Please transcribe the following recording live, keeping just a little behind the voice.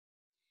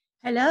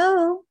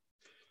Hello,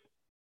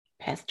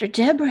 Pastor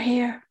Deborah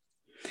here.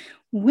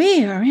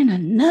 We are in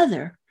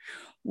another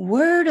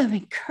word of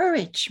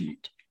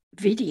encouragement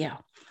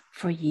video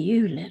for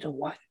you, little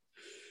one.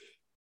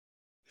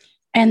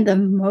 And the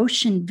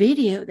motion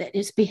video that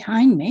is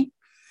behind me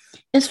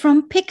is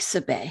from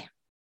Pixabay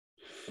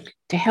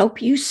to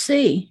help you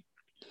see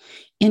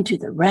into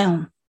the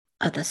realm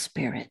of the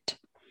Spirit.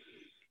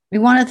 We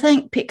want to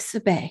thank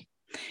Pixabay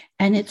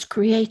and its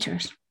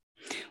creators.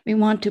 We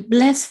want to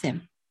bless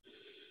them,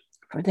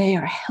 for they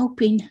are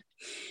helping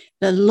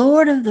the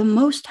Lord of the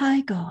Most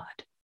High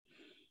God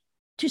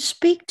to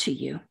speak to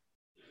you,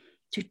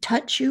 to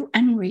touch you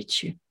and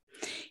reach you,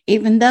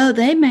 even though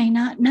they may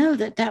not know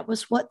that that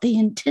was what the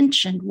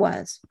intention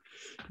was.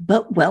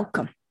 But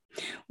welcome.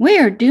 We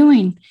are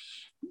doing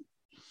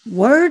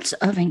Words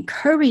of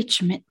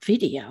Encouragement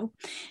video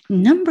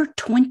number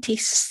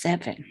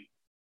 27.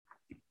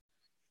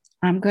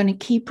 I'm going to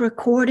keep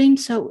recording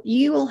so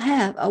you will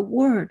have a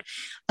word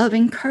of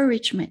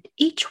encouragement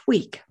each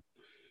week.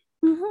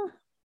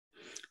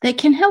 They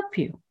can help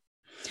you.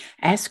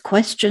 Ask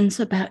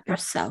questions about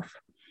yourself.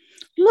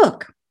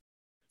 Look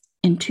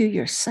into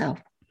yourself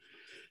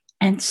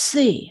and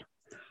see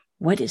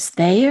what is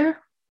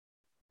there,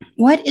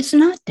 what is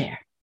not there.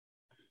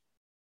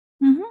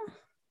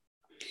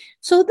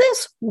 So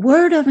this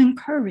word of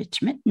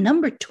encouragement,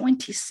 number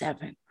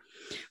 27,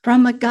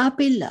 from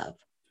Agape Love.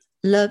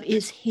 Love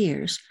is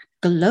Here's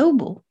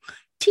global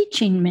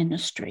teaching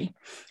ministry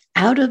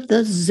out of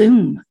the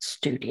Zoom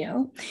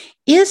studio,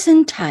 is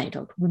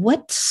entitled,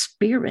 What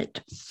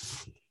Spirit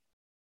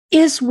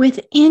is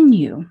Within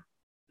You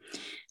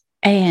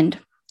and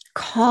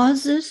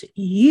Causes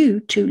You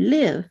to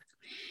Live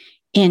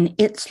in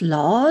Its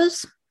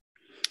Laws,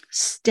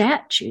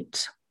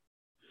 Statutes,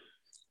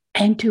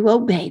 and to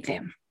Obey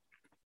Them?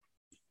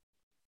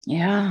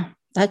 Yeah,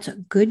 that's a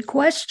good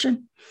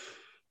question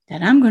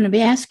that I'm going to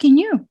be asking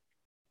you.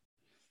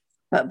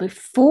 But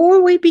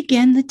before we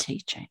begin the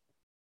teaching,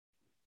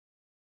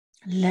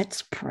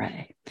 let's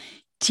pray.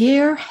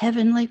 Dear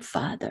Heavenly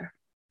Father,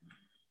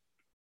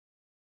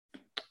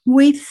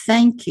 we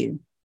thank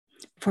you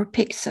for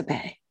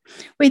Pixabay.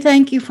 We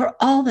thank you for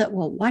all that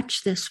will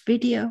watch this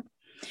video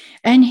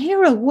and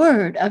hear a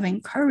word of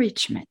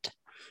encouragement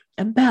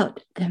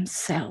about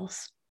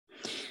themselves.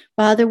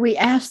 Father, we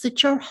ask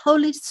that your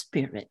Holy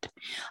Spirit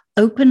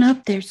open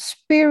up their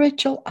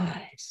spiritual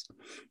eyes,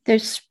 their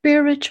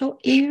spiritual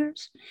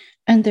ears,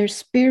 and their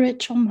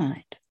spiritual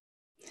mind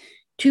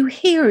to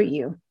hear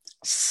you,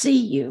 see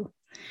you,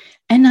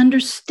 and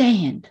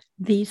understand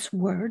these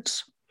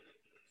words.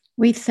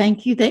 We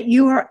thank you that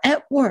you are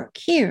at work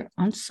here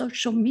on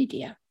social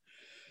media.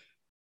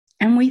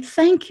 And we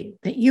thank you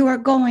that you are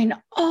going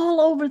all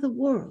over the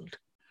world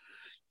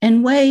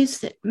in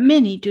ways that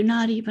many do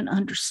not even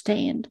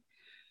understand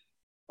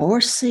or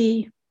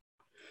see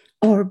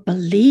or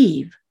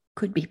believe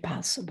could be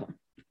possible.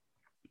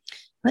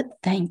 But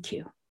thank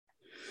you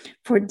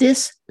for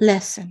this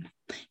lesson,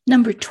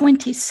 number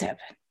 27,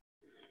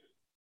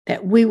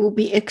 that we will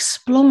be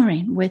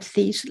exploring with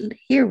these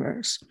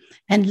hearers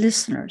and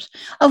listeners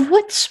of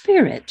what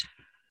spirit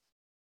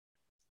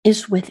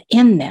is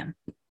within them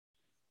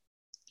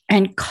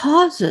and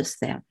causes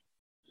them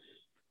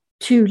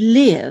to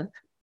live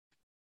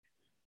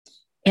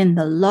in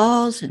the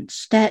laws and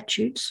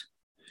statutes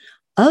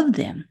of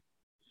them,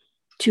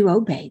 to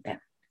obey them.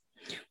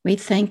 We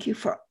thank you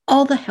for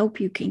all the help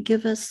you can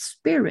give us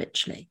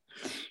spiritually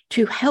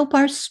to help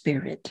our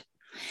spirit,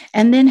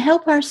 and then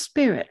help our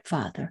spirit,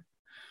 Father,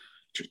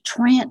 to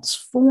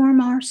transform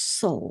our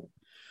soul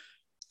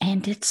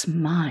and its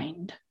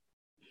mind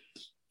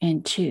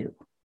into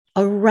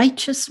a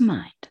righteous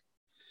mind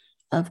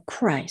of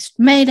Christ,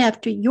 made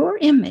after your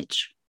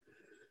image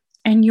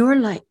and your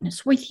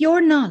likeness, with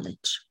your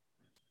knowledge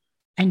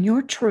and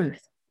your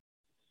truth,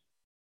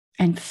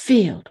 and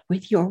filled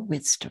with your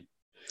wisdom.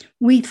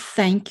 We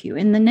thank you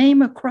in the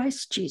name of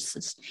Christ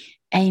Jesus.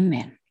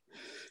 Amen.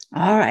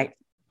 All right.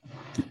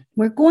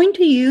 We're going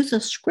to use a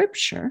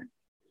scripture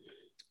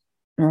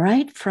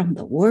right from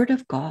the Word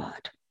of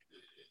God,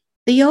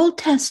 the Old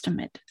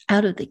Testament,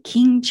 out of the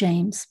King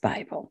James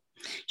Bible.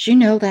 As you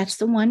know, that's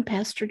the one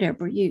Pastor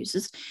Deborah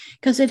uses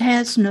because it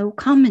has no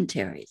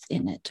commentaries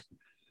in it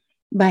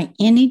by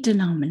any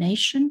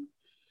denomination,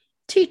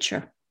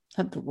 teacher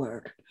of the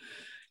Word.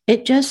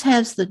 It just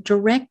has the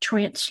direct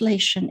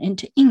translation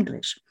into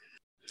English.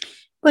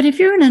 But if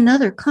you're in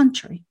another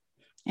country,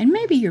 and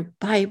maybe your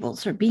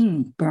Bibles are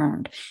being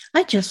burned,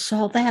 I just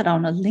saw that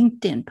on a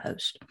LinkedIn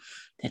post,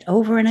 that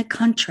over in a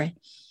country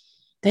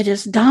that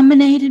is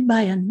dominated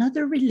by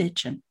another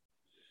religion,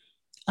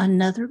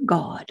 another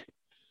God,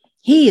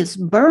 he is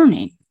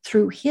burning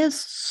through his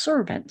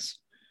servants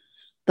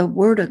the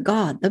Word of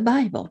God, the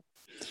Bible.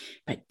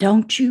 But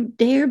don't you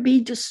dare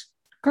be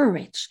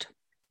discouraged.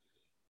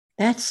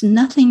 That's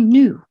nothing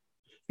new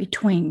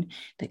between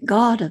the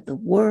God of the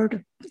Word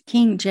of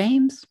King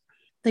James,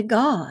 the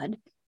God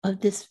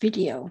of this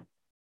video.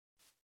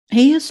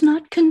 He is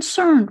not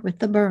concerned with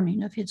the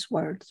burning of his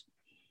words.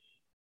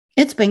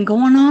 It's been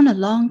going on a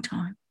long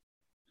time.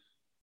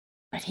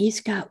 But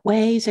he's got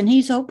ways, and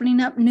he's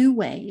opening up new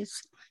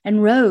ways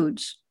and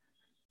roads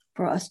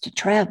for us to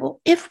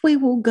travel if we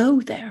will go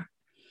there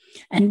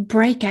and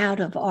break out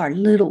of our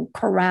little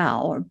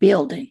corral or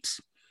buildings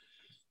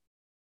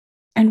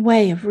and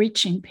way of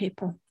reaching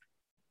people.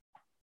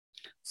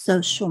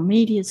 Social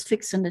media is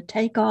fixing to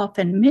take off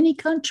in many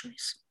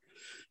countries,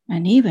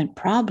 and even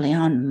probably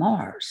on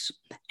Mars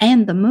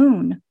and the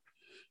moon.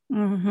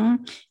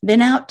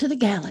 Then out to the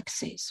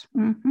galaxies.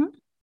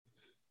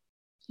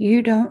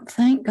 You don't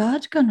think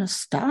God's going to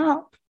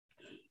stop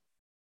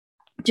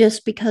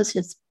just because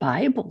his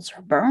Bibles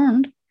are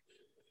burned?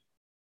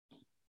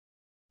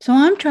 So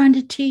I'm trying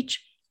to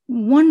teach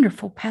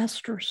wonderful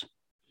pastors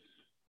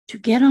to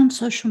get on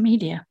social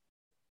media,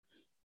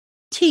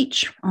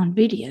 teach on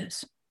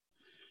videos,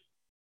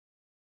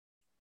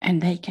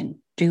 and they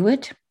can do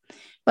it.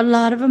 But a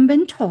lot of them have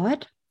been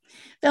taught.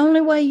 The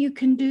only way you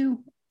can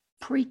do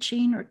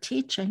preaching or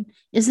teaching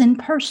is in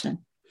person.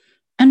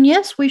 And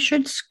yes, we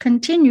should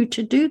continue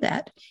to do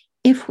that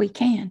if we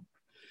can.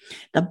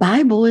 The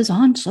Bible is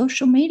on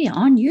social media,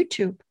 on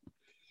YouTube.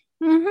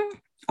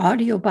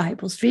 Audio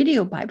Bibles,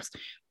 video Bibles,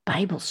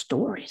 Bible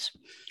stories,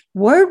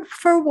 word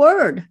for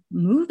word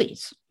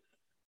movies.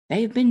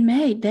 They've been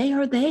made. They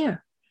are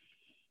there.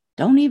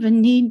 Don't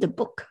even need the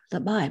book, the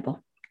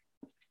Bible.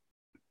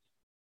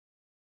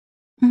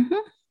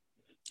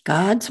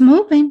 God's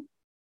moving.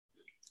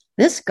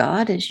 This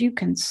God, as you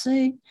can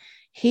see,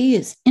 he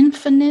is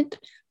infinite.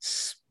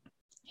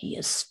 He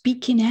is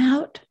speaking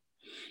out.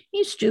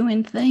 He's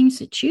doing things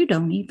that you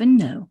don't even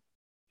know.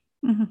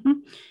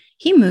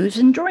 He moves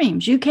in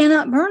dreams. You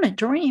cannot burn a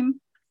dream.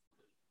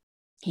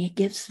 He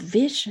gives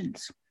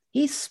visions.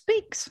 He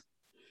speaks,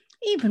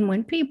 even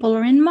when people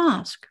are in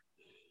mosque,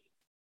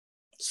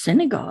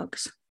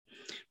 synagogues,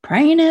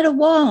 praying at a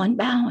wall and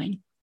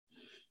bowing.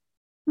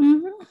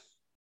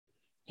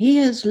 He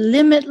is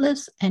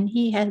limitless, and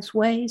he has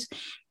ways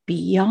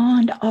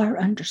beyond our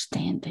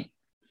understanding.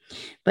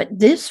 But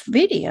this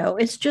video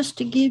is just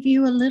to give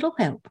you a little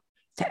help,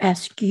 to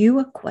ask you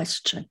a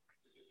question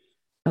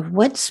of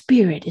what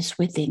spirit is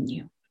within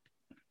you.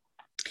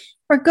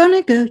 We're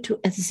going to go to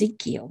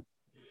Ezekiel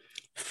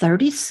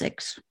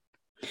 36,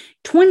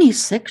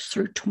 26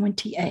 through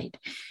 28.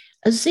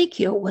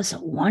 Ezekiel was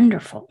a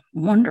wonderful,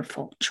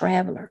 wonderful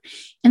traveler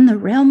in the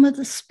realm of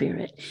the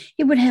spirit.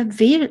 He would have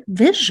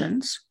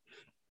visions,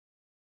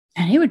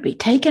 and he would be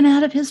taken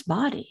out of his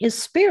body. His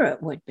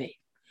spirit would be.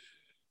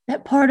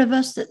 That part of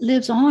us that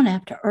lives on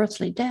after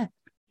earthly death.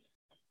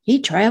 He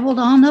traveled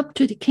on up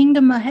to the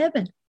kingdom of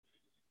heaven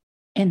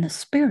in the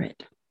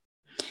spirit.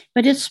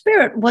 But his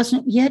spirit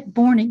wasn't yet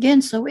born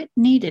again, so it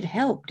needed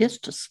help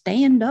just to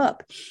stand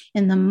up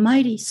in the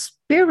mighty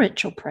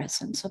spiritual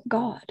presence of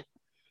God.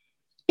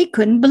 He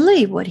couldn't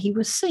believe what he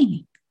was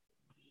seeing.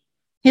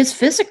 His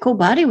physical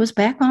body was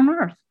back on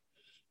earth,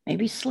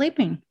 maybe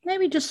sleeping,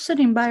 maybe just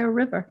sitting by a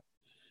river,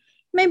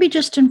 maybe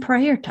just in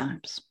prayer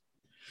times.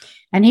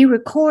 And he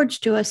records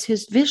to us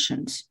his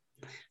visions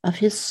of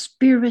his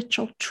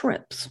spiritual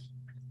trips.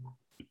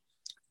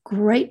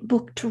 Great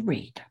book to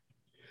read.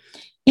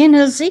 In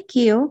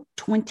Ezekiel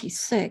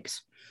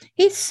 26,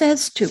 he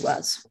says to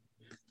us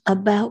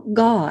about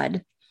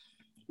God,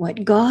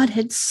 what God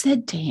had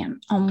said to him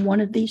on one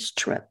of these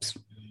trips.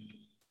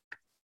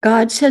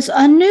 God says,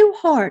 "A new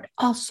heart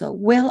also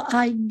will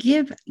I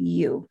give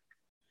you,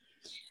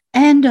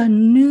 and a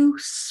new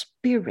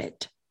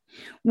spirit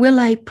will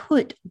I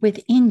put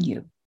within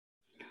you."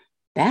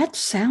 That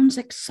sounds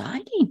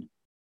exciting.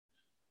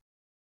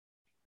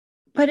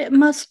 But it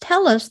must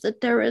tell us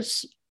that there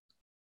is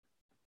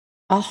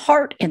a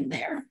heart in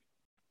there,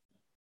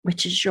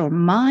 which is your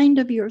mind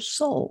of your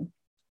soul,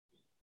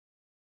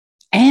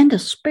 and a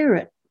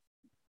spirit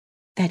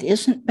that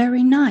isn't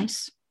very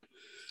nice.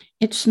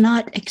 It's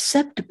not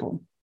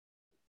acceptable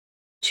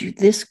to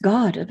this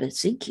God of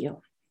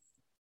Ezekiel.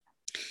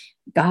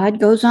 God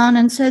goes on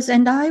and says,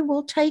 "And I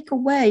will take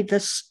away the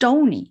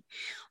stony,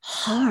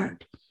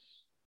 hard,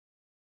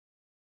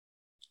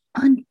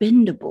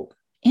 unbendable,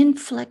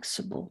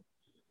 inflexible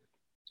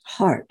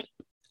heart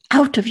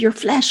out of your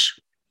flesh."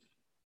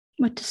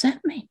 What does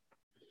that mean?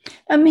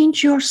 That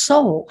means your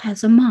soul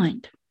has a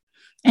mind,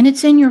 and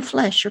it's in your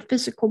flesh, your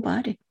physical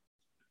body.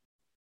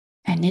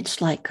 And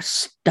it's like a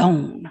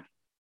stone.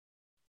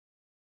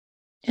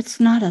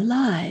 It's not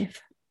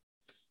alive.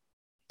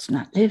 It's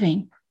not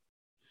living.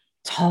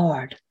 It's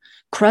hard,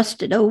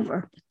 crusted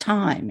over with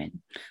time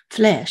and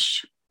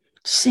flesh,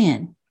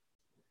 sin.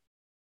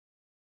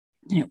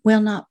 And it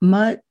will not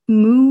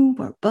move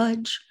or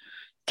budge,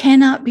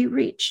 cannot be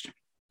reached.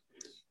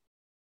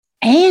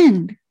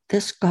 And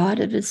this God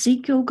of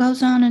Ezekiel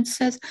goes on and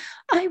says,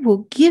 "I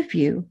will give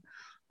you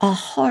a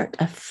heart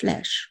of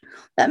flesh."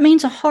 That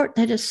means a heart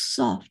that is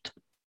soft.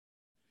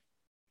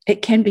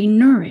 It can be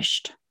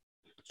nourished,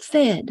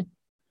 fed,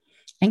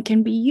 and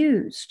can be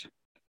used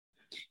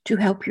to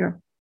help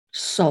your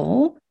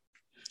soul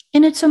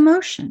in its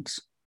emotions.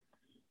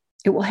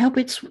 It will help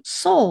its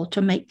soul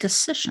to make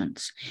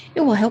decisions.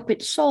 It will help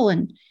its soul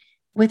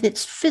with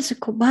its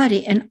physical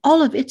body and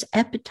all of its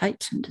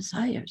appetites and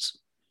desires.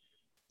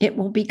 It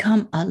will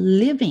become a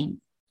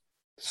living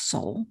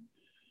soul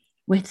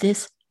with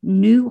this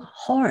new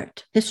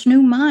heart, this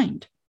new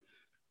mind.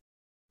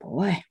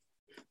 Boy,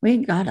 we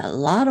got a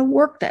lot of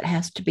work that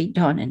has to be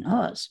done in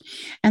us.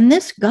 And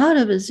this God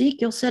of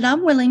Ezekiel said,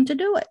 I'm willing to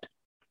do it.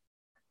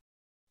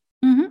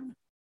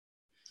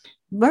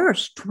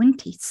 Verse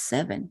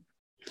 27.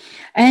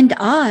 And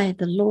I,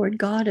 the Lord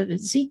God of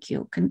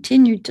Ezekiel,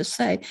 continued to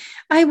say,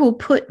 I will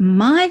put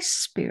my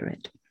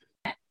spirit,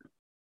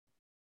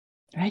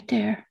 right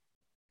there,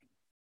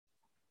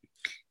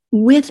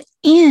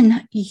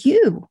 within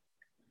you.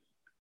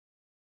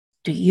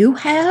 Do you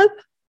have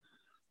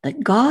the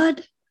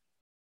God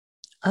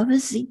of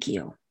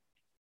Ezekiel?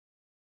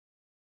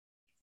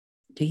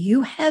 Do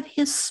you have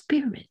his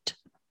spirit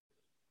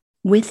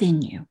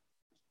within you?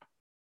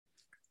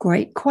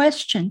 Great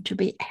question to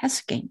be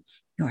asking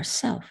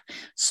yourself,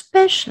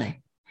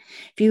 especially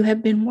if you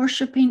have been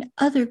worshiping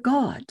other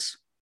gods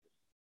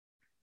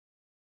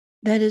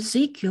that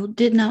Ezekiel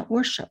did not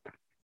worship.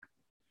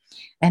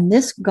 And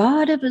this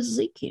God of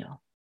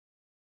Ezekiel,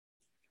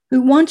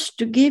 who wants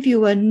to give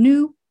you a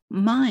new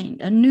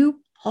mind, a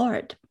new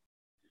heart,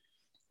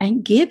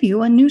 and give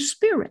you a new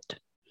spirit.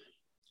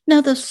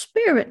 Now, the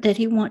spirit that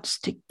he wants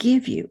to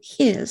give you,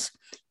 his,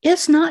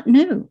 is not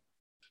new.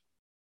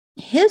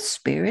 His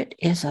spirit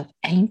is of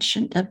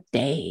ancient of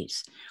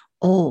days,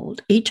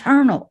 old,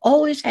 eternal,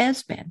 always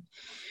has been.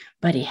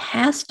 But he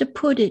has to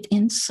put it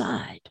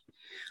inside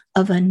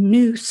of a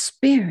new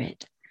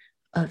spirit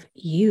of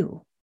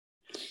you.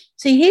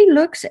 See, he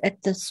looks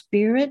at the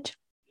spirit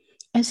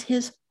as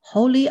his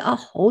holy of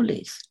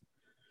holies,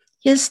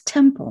 his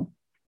temple,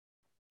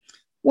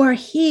 where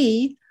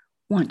he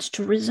wants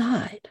to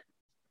reside,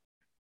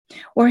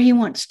 where he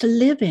wants to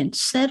live in,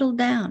 settle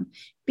down,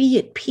 be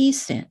at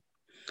peace in,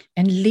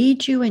 and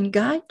lead you and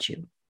guide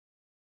you.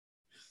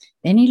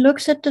 Then he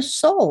looks at the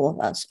soul of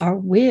us, our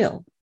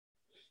will,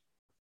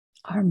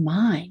 our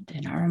mind,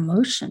 and our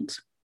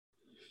emotions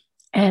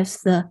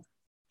as the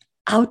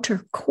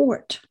outer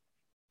court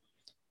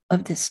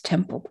of this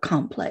temple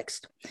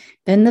complex.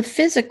 Then the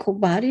physical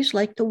bodies,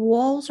 like the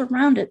walls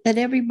around it that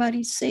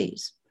everybody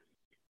sees.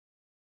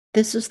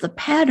 This is the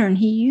pattern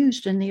he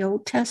used in the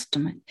Old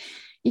Testament.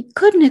 He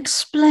couldn't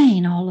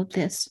explain all of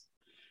this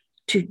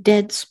to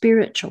dead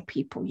spiritual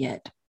people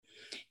yet.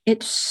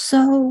 It's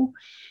so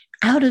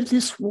out of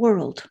this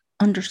world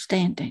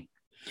understanding.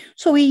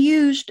 So he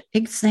used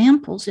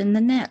examples in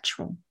the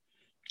natural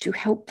to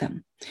help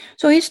them.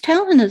 So he's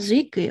telling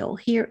Ezekiel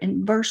here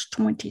in verse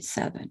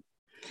 27,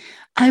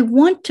 I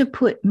want to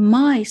put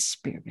my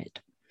spirit,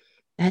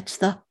 that's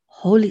the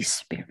Holy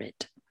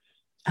Spirit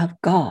of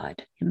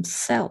God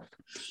himself,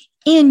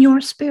 in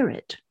your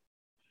spirit,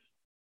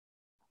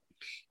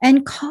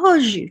 and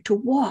cause you to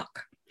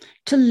walk,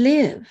 to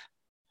live,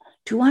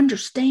 to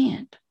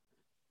understand,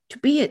 to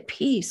be at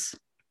peace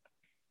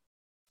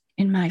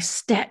in my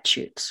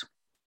statutes.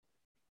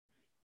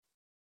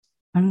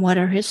 And what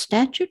are his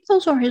statutes?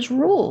 Those are his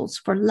rules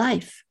for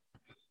life,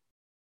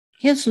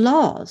 his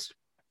laws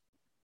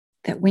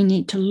that we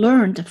need to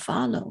learn to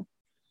follow.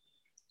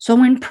 So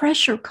when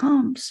pressure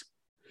comes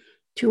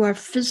to our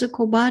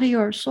physical body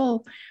or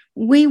soul,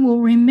 we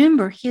will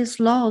remember his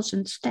laws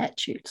and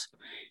statutes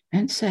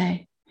and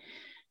say,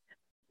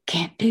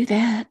 can't do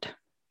that.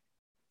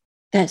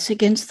 That's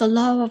against the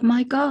law of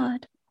my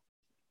God.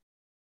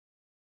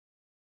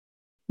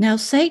 Now,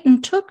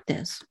 Satan took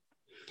this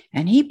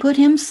and he put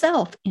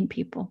himself in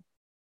people.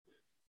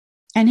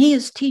 And he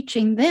is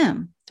teaching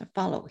them to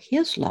follow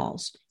his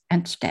laws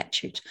and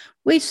statutes.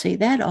 We see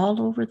that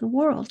all over the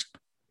world.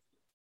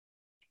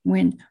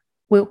 When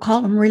we'll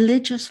call them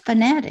religious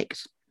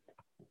fanatics.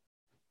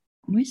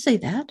 We see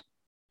that.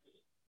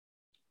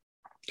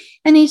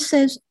 And he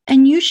says,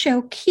 and you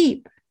shall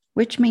keep,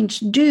 which means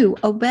do,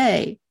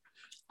 obey,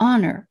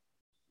 honor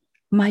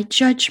my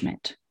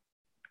judgment,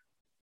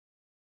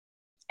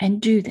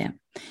 and do them.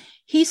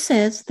 He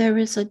says there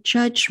is a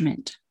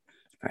judgment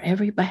for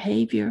every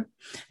behavior,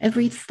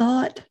 every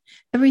thought,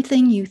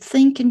 everything you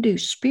think and do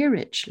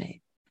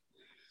spiritually.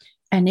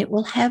 And it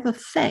will have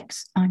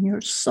effects on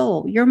your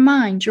soul, your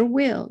mind, your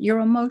will, your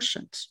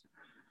emotions,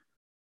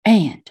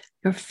 and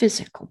your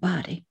physical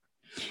body.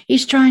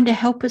 He's trying to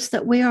help us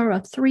that we are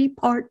a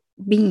three-part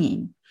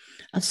being,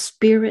 a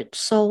spirit,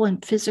 soul,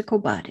 and physical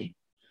body.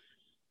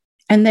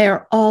 And they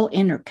are all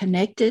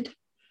interconnected,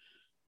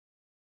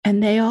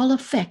 and they all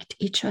affect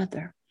each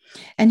other.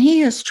 And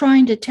he is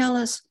trying to tell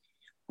us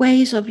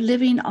ways of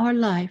living our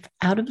life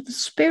out of the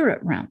spirit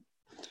realm,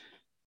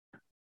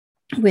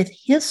 with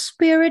his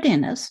spirit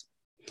in us,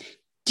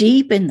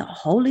 deep in the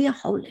Holy of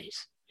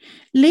Holies,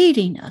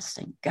 leading us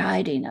and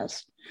guiding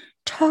us,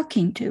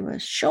 talking to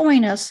us,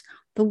 showing us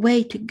the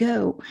way to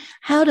go,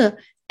 how to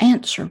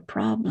answer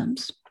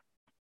problems,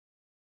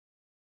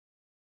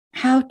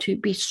 how to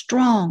be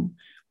strong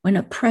when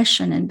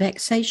oppression and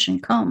vexation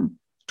come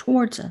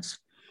towards us,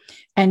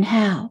 and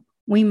how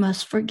we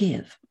must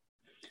forgive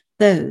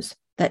those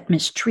that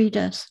mistreat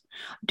us,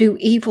 do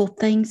evil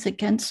things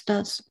against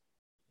us,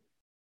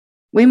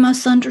 We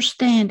must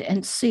understand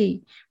and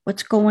see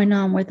what's going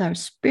on with our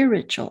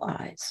spiritual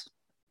eyes.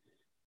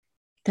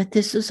 That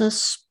this is a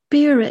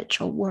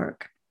spiritual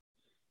work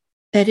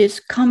that is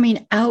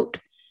coming out,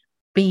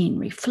 being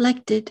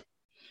reflected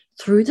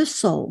through the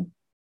soul,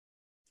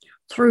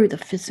 through the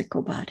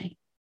physical body.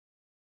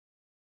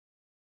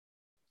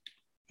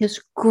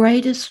 His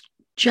greatest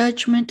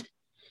judgment,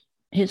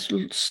 his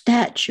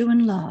statute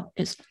and law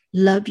is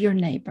love your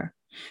neighbor.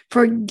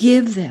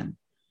 Forgive them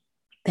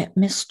that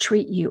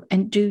mistreat you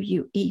and do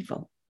you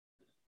evil.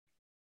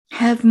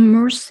 Have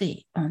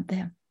mercy on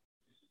them.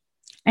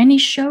 And he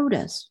showed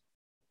us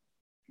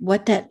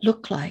what that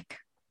looked like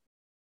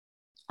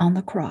on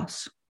the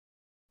cross.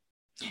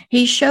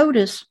 He showed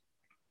us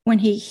when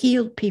he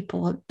healed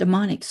people of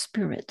demonic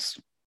spirits.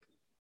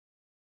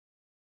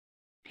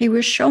 He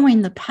was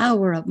showing the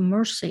power of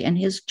mercy and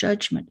his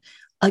judgment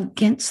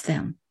against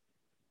them,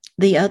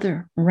 the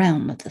other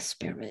realm of the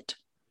spirit.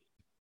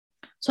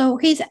 So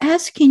he's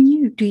asking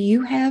you, do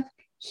you have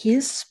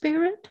his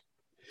spirit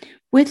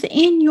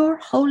within your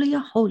holy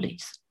of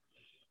holies,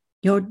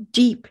 your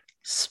deep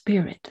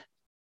spirit?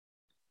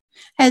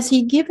 Has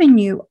he given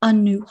you a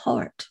new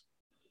heart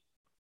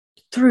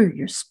through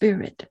your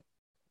spirit?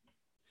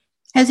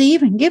 Has he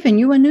even given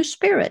you a new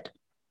spirit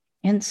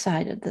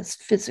inside of this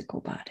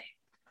physical body?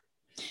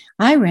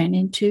 I ran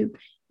into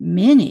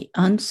many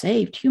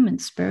unsaved human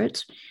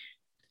spirits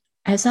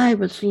as I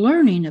was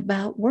learning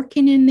about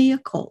working in the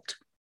occult,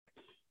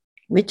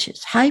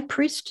 witches, high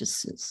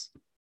priestesses,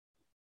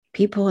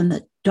 people in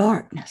the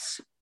darkness,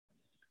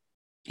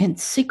 in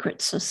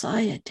secret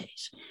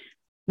societies,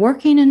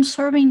 working and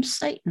serving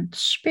Satan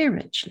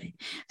spiritually.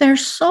 Their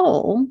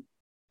soul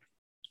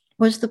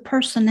was the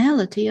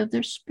personality of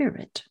their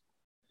spirit.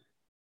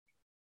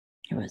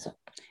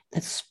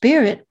 The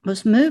spirit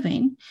was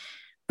moving,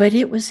 but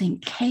it was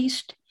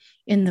encased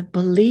in the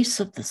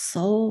beliefs of the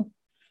soul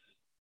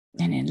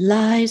and in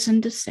lies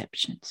and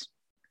deceptions.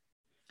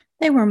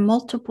 They were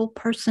multiple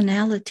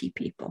personality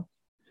people.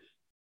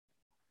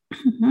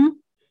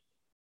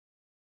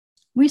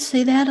 We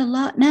see that a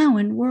lot now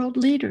in world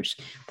leaders.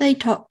 They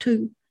talk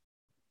to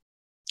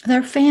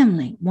their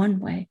family one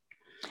way.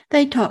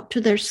 They talk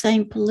to their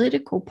same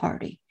political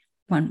party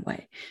one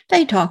way.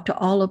 They talk to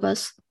all of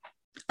us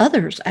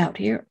others out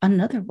here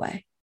another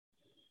way.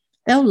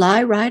 They'll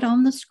lie right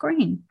on the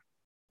screen.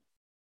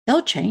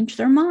 They'll change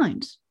their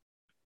minds.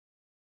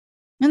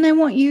 And they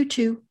want you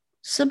to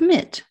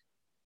submit,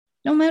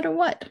 no matter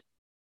what.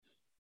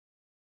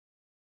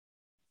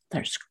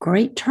 There's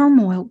great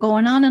turmoil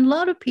going on, and a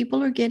lot of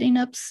people are getting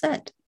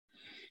upset.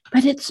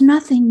 But it's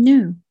nothing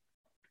new.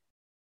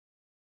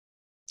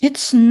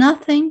 It's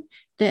nothing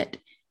that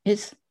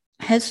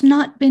has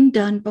not been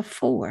done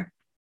before.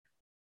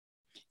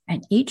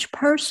 And each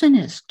person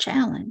is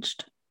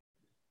challenged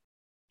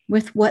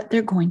with what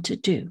they're going to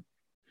do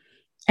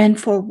and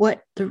for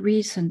what the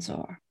reasons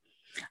are.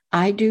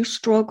 I do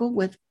struggle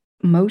with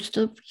most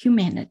of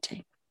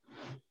humanity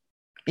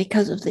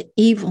because of the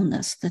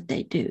evilness that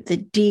they do, the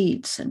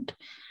deeds and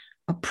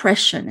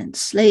oppression and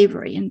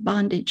slavery and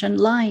bondage and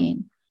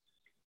lying.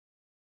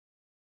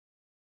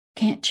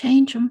 Can't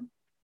change them.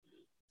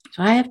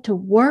 So I have to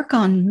work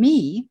on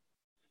me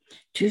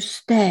to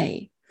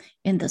stay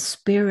in the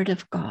Spirit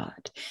of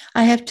God.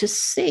 I have to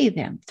see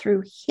them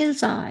through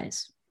his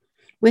eyes,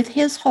 with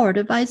his heart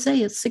of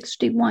Isaiah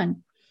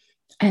 61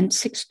 and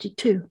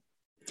 62.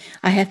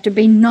 I have to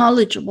be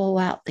knowledgeable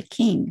about the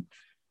king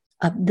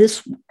of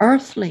this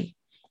earthly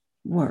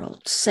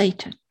world,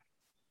 Satan.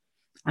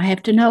 I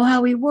have to know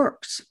how he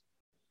works.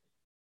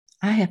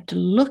 I have to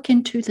look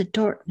into the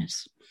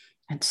darkness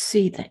and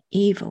see the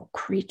evil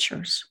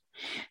creatures.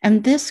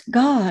 And this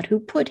God who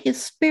put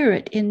his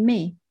spirit in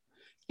me,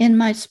 in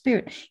my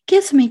spirit,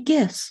 gives me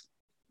gifts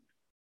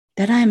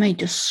that I may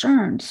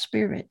discern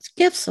spirits,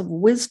 gifts of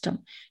wisdom,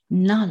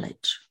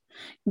 knowledge,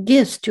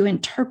 gifts to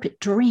interpret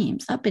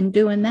dreams. I've been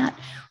doing that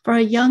for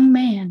a young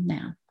man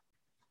now.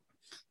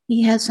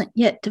 He hasn't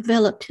yet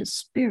developed his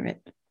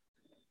spirit.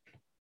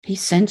 He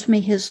sends me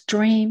his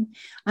dream.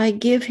 I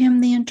give him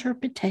the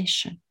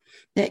interpretation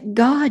that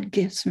God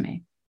gives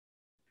me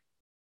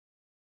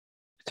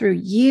through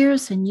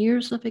years and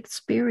years of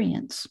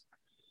experience.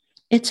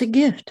 It's a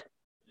gift.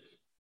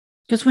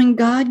 Because when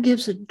God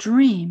gives a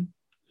dream,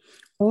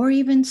 or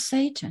even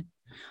Satan,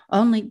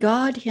 only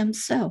God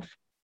himself,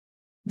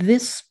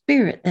 this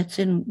spirit that's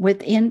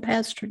within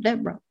Pastor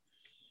Deborah,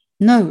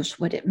 knows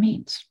what it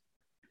means.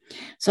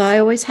 So I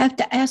always have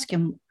to ask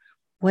him,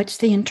 what's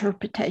the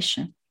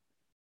interpretation?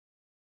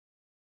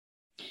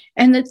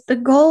 And the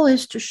goal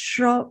is to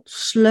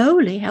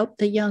slowly help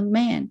the young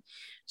man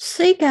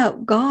seek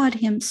out God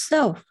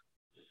himself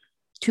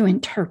to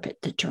interpret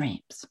the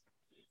dreams.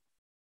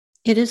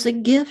 It is a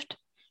gift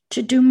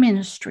to do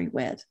ministry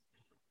with.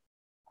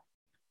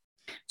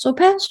 So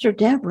Pastor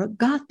Deborah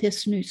got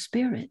this new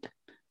spirit.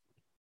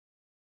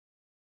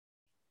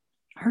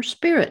 Her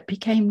spirit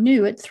became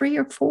new at 3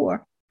 or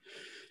 4.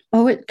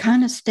 Oh, it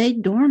kind of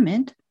stayed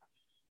dormant.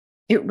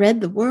 It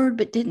read the word,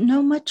 but didn't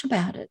know much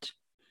about it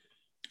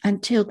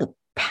until the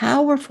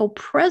powerful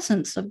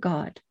presence of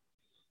God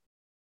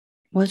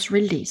was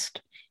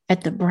released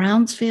at the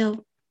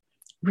Brownsville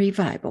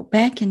Revival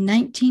back in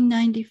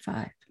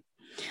 1995.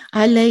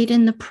 I laid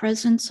in the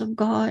presence of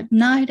God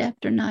night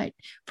after night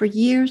for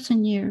years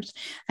and years,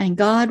 and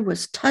God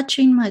was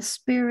touching my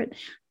spirit,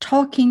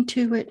 talking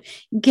to it,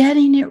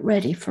 getting it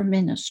ready for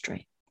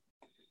ministry.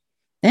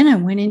 Then I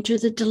went into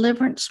the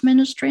deliverance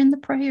ministry and the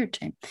prayer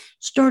team,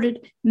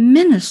 started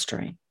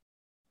ministering.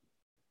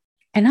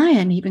 And I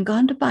hadn't even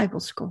gone to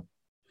Bible school,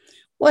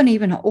 wasn't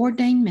even an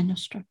ordained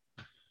minister.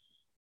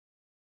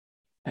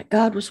 But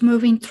God was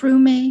moving through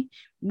me,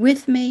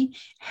 with me,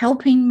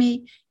 helping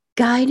me,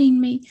 guiding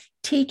me,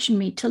 teaching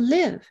me to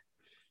live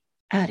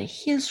out of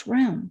His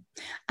realm,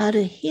 out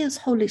of His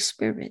Holy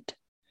Spirit,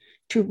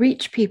 to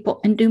reach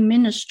people and do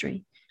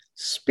ministry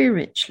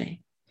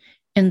spiritually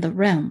in the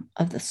realm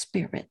of the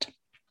Spirit.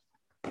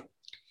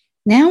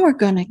 Now we're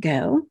going to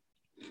go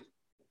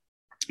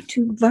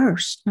to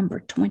verse number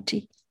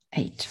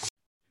 28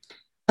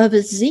 of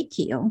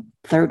Ezekiel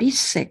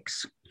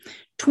 36,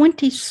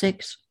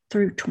 26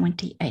 through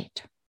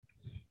 28.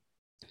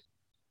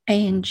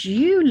 And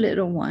you,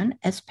 little one,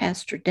 as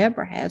Pastor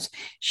Deborah has,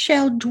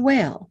 shall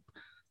dwell,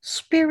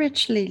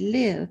 spiritually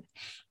live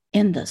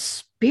in the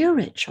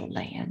spiritual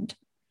land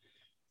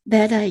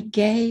that I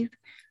gave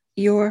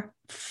your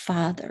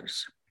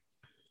fathers.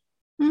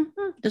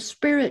 The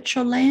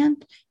spiritual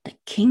land, the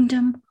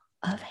kingdom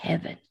of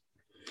heaven.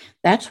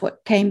 That's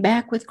what came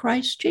back with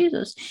Christ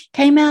Jesus,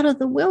 came out of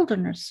the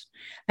wilderness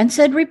and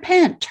said,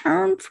 repent,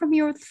 turn from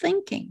your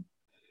thinking,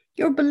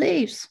 your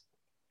beliefs,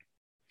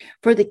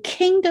 for the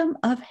kingdom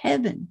of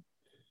heaven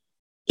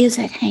is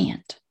at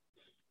hand.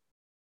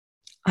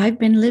 I've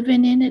been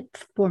living in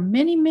it for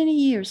many, many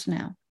years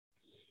now.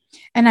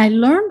 And I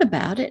learned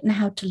about it and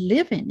how to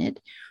live in it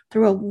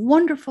through a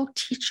wonderful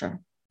teacher.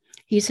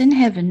 He's in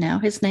heaven now.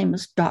 His name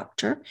is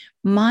Dr.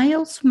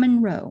 Miles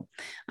Monroe.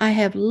 I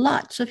have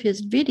lots of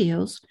his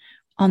videos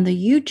on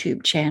the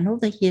YouTube channel,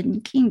 The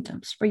Hidden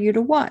Kingdoms, for you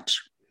to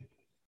watch.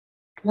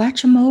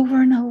 Watch them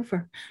over and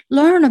over.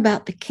 Learn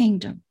about the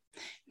kingdom,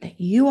 that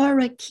you are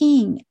a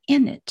king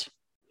in it.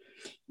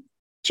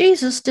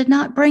 Jesus did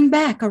not bring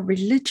back a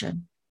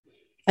religion,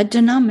 a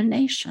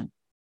denomination.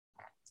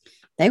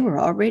 They were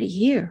already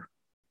here.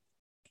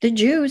 The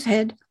Jews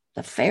had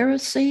the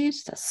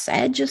Pharisees, the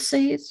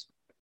Sadducees,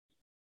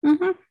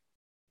 the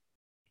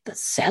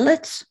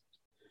Zealots.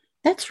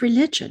 That's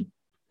religion.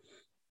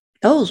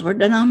 Those were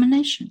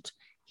denominations.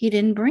 He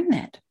didn't bring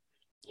that.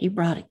 He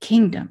brought a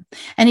kingdom.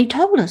 And he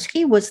told us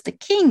he was the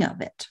king of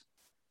it.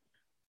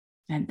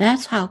 And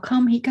that's how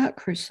come he got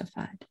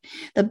crucified.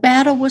 The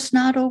battle was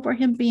not over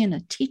him being a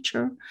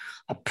teacher,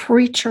 a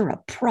preacher, a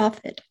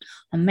prophet,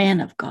 a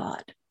man of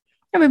God.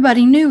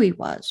 Everybody knew he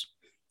was.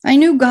 I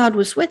knew God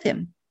was with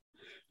him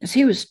as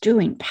he was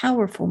doing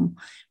powerful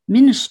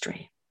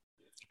ministry,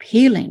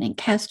 healing and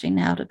casting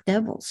out of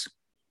devils.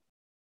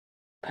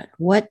 But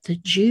what the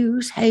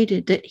Jews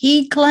hated, that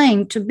he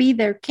claimed to be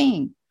their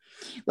king,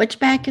 which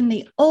back in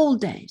the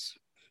old days,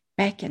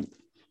 back in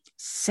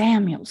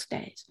Samuel's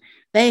days,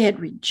 they had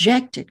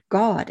rejected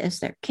God as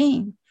their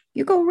king.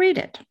 You go read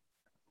it.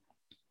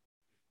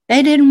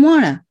 They didn't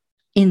want an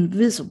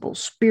invisible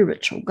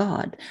spiritual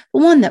God, the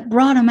one that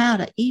brought them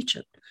out of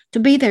Egypt to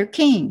be their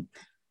king,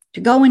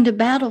 to go into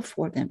battle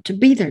for them, to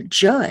be their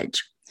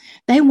judge.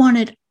 They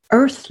wanted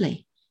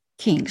earthly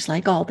kings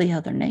like all the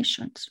other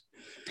nations.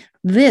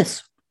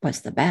 This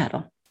was the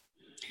battle.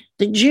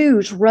 The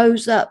Jews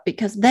rose up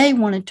because they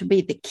wanted to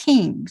be the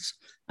kings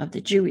of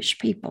the Jewish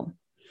people,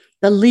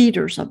 the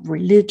leaders of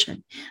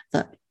religion,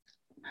 the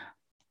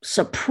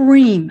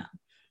supreme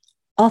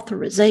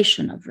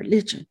authorization of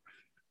religion.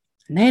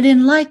 And they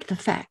didn't like the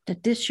fact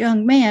that this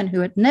young man who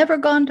had never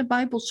gone to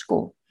Bible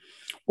school,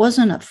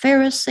 wasn't a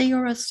Pharisee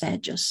or a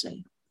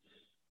Sadducee,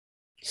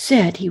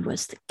 said he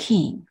was the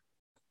king.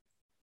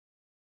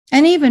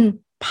 And even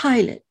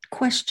Pilate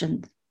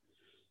questioned,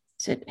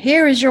 said,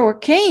 "Here is your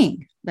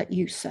king that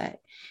you say."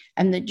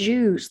 And the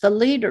Jews, the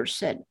leaders,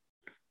 said,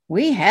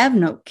 "We have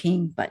no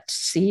king but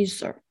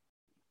Caesar."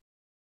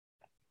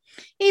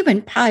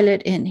 Even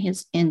Pilate, in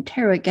his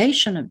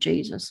interrogation of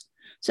Jesus,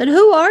 said,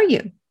 "Who are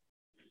you?"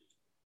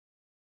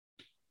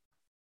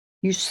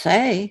 "You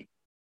say,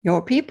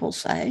 your people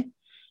say,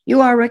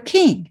 you are a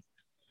king."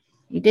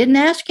 He didn't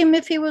ask him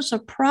if he was a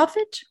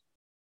prophet,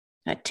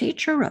 a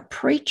teacher, a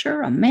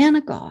preacher, a man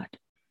of God.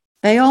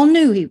 They all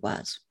knew he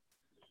was.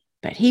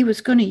 But he was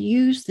going to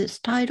use this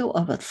title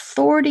of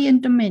authority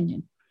and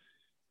dominion,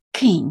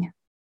 king.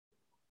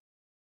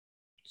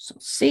 So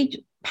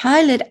see,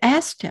 Pilate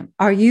asked him,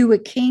 "Are you a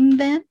king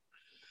then?"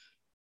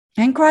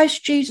 And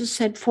Christ Jesus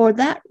said, "For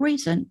that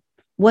reason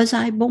was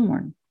I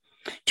born,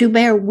 to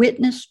bear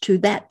witness to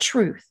that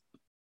truth.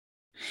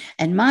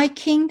 And my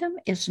kingdom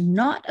is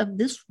not of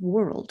this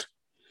world.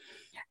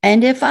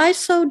 And if I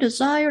so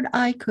desired,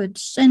 I could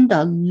send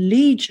a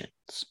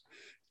legions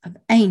of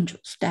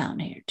angels down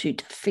here to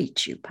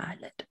defeat you,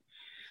 Pilate."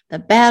 The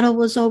battle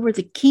was over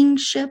the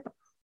kingship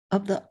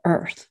of the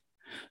earth,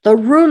 the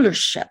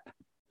rulership,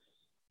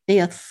 the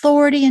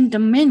authority and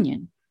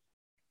dominion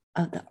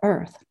of the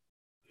earth.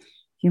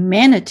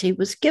 Humanity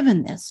was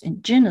given this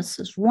in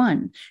Genesis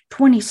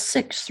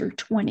 1:26 through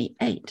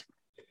 28.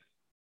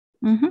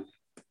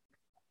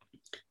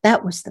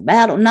 That was the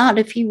battle, not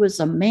if he was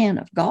a man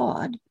of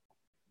God.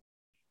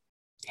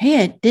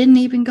 He didn't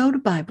even go to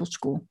Bible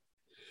school.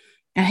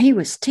 And he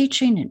was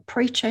teaching and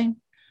preaching,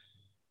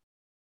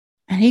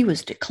 and he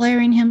was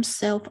declaring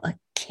himself a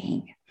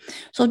king.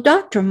 So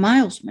Dr.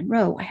 Myles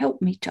Munroe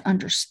helped me to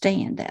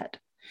understand that,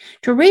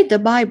 to read the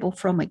Bible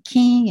from a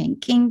king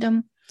and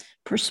kingdom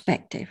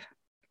perspective.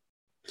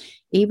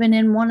 Even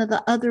in one of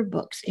the other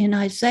books in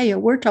Isaiah,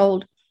 we're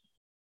told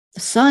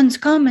the son's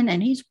coming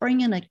and he's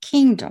bringing a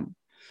kingdom,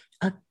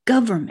 a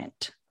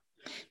government.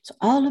 It's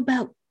all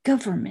about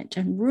government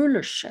and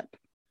rulership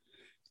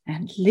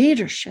and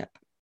leadership.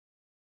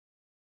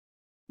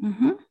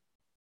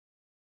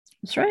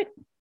 That's right.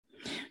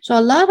 So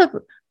a lot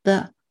of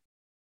the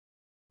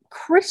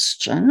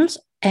Christians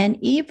and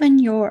even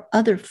your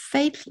other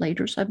faith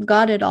leaders have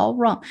got it all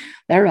wrong.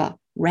 They're a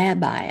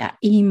rabbi, an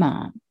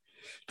imam.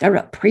 They're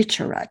a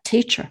preacher, a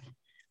teacher.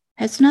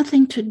 Has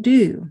nothing to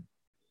do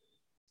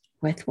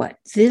with what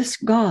this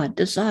God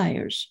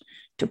desires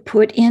to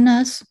put in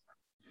us,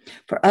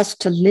 for us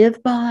to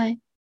live by,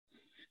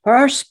 for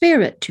our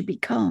spirit to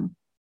become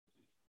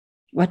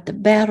what the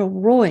battle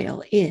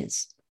royal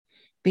is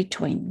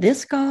between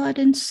this God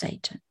and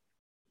Satan.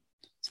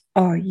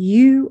 Are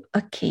you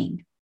a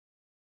king?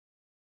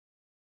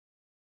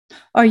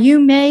 Are you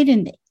made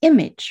in the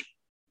image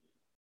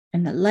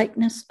and the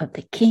likeness of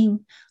the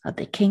King of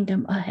the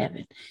kingdom of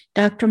heaven?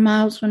 Dr.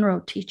 Myles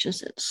Munroe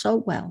teaches it so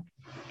well.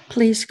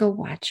 Please go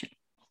watch it.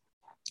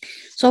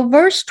 So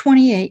verse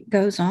 28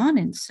 goes on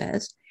and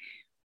says,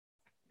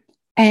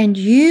 and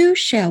you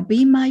shall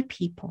be my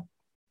people,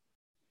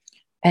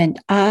 and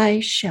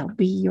I shall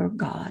be your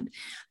God.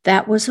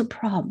 That was a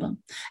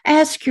problem.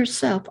 Ask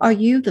yourself, are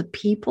you the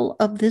people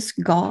of this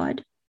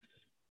God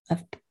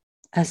of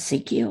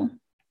Ezekiel?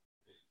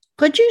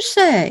 Could you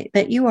say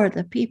that you are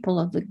the people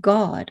of the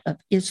God of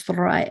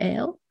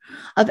Israel,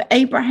 of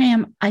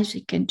Abraham,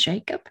 Isaac, and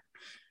Jacob?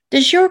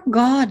 Does your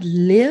God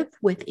live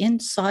within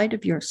inside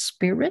of your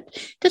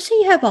spirit? Does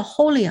he have a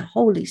holy of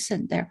holies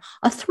in there,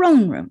 a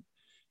throne room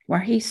where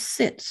he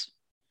sits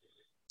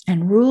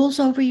and rules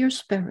over your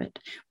spirit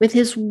with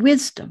his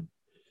wisdom,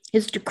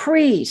 his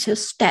decrees,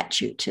 his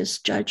statutes, his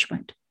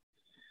judgment?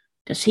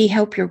 Does he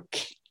help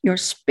your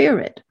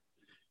spirit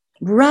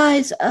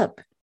rise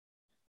up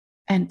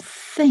and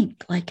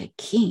think like a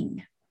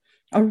king,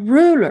 a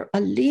ruler,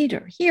 a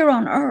leader here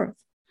on earth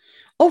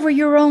over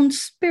your own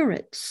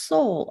spirit,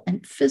 soul,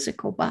 and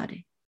physical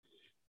body?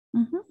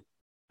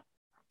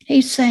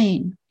 He's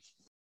saying,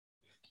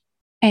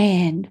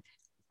 and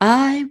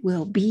I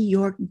will be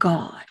your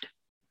God.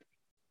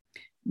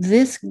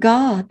 This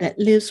God that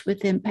lives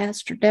within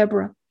Pastor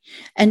Deborah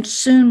and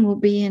soon will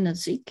be in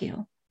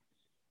Ezekiel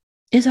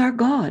is our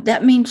God.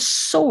 That means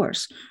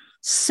source,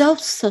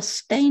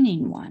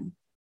 self-sustaining one,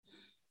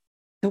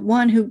 the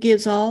one who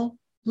gives all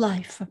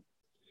life,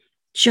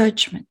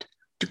 judgment,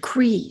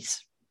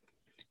 decrees,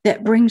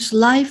 that brings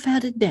life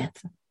out of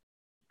death.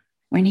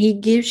 When he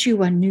gives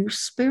you a new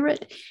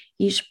spirit,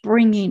 he's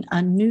bringing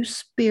a new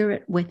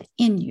spirit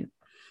within you.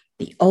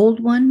 The old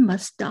one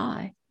must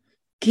die,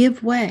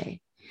 give way.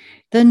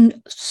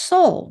 The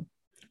soul,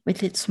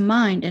 with its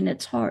mind and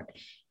its heart,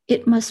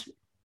 it must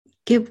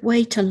give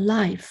way to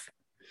life.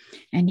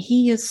 And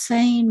he is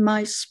saying,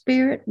 my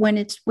spirit, when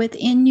it's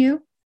within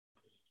you,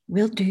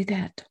 will do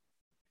that.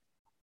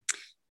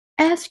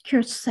 Ask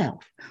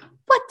yourself,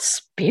 what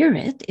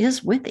spirit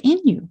is within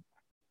you?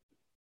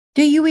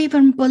 Do you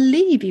even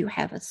believe you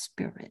have a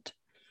spirit?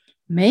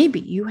 Maybe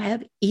you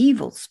have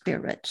evil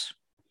spirits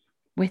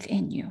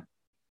within you.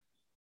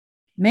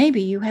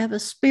 Maybe you have a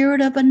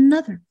spirit of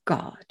another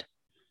God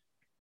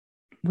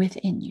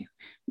within you.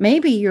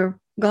 Maybe your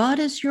God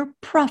is your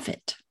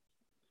prophet.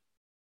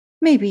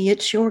 Maybe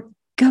it's your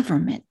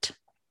government.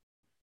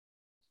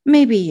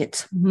 Maybe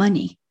it's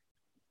money.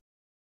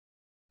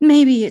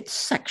 Maybe it's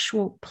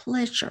sexual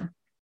pleasure.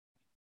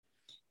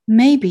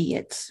 Maybe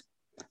it's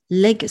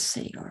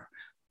legacy or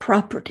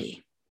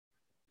property.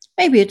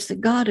 Maybe it's the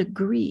God of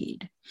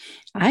greed.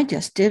 I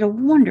just did a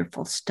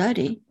wonderful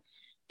study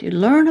to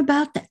learn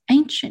about the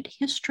ancient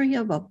history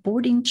of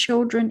aborting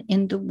children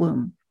in the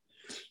womb.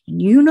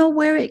 And you know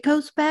where it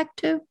goes back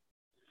to?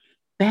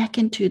 Back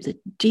into the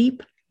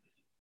deep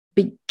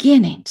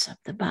beginnings of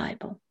the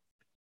Bible.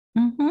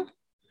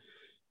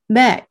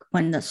 Back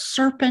when the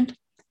serpent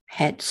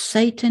had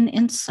Satan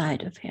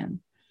inside of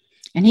him,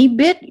 and he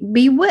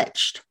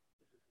bewitched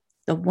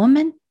the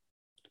woman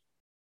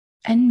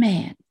and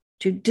man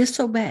to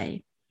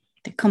disobey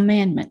the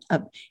commandment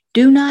of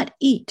do not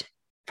eat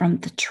from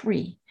the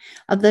tree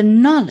of the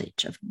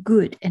knowledge of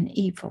good and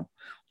evil,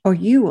 or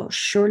you will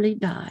surely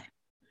die.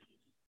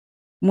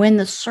 When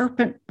the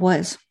serpent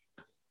was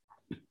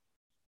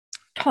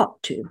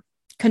talked to,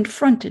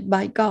 confronted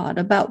by God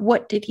about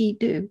what did he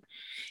do,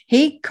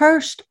 he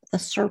cursed the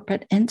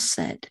serpent and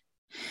said,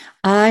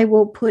 I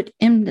will put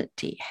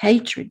enmity,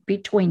 hatred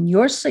between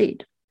your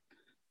seed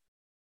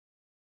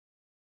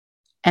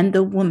and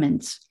the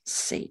woman's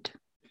seed.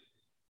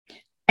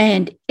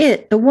 And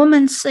the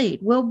woman's seed,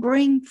 will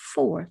bring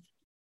forth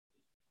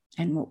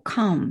and will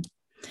come,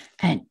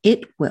 and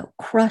it will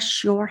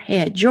crush your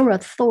head, your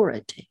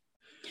authority.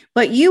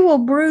 But you will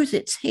bruise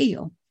its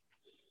heel.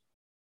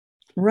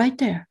 Right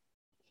there.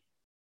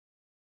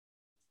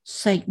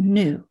 Satan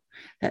knew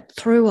that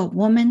through a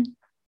woman,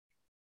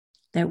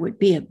 there would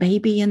be a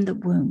baby in the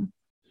womb,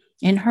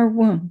 in her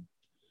womb,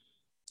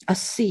 a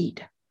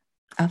seed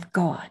of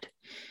God.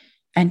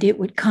 And it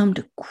would come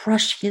to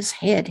crush his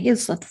head,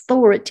 his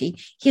authority,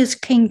 his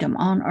kingdom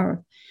on earth.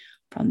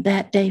 From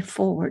that day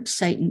forward,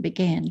 Satan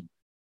began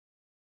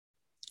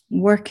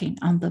working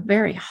on the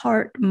very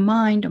heart,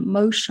 mind,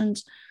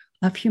 emotions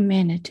of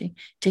humanity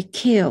to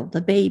kill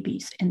the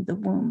babies in the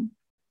womb,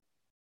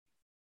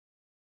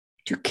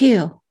 to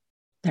kill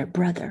their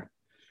brother.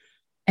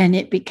 And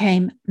it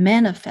became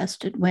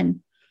manifested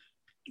when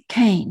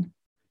Cain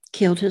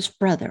killed his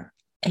brother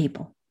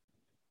Abel.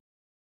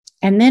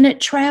 And then it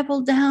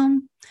traveled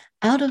down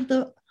out of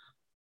the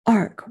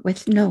ark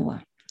with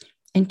Noah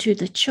into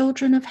the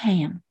children of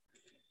Ham.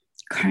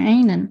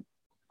 Canaan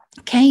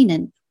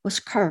was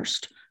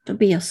cursed to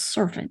be a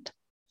servant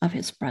of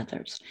his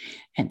brothers.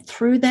 And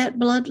through that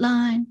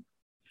bloodline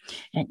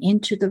and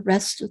into the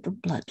rest of the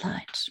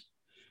bloodlines,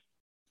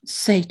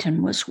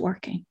 Satan was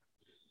working.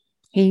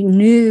 He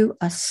knew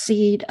a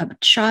seed of a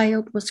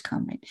child was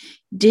coming,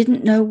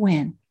 didn't know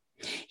when.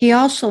 He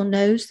also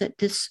knows that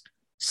this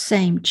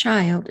same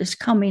child is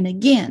coming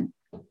again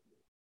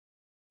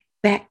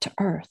back to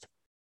earth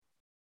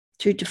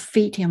to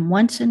defeat him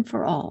once and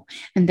for all.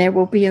 And there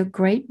will be a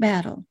great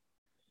battle.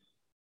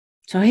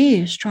 So he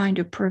is trying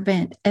to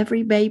prevent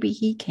every baby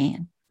he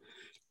can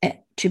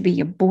to be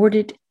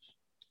aborted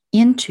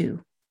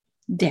into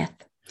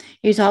death.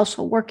 He's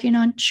also working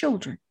on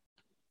children,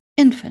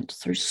 infants,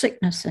 through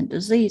sickness and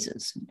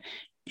diseases, and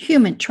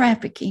human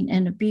trafficking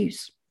and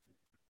abuse.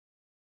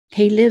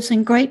 He lives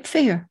in great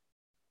fear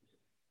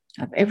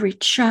of every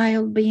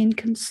child being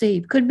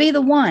conceived. Could be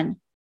the one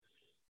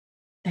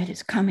that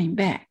is coming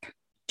back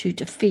to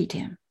defeat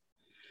him.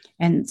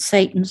 And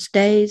Satan's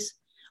days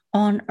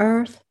on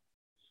earth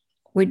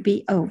would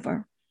be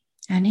over,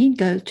 and he'd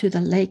go to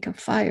the lake of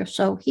fire.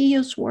 So he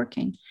is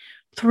working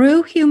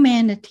through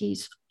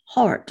humanity's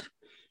heart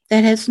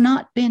that has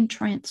not been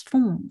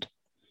transformed.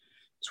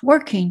 It's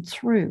working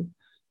through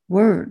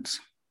words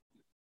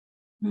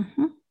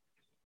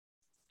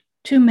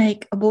to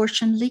make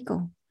abortion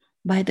legal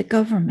by the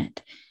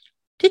government.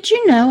 Did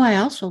you know, I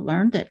also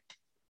learned that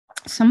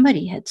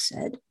somebody had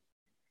said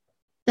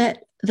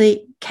that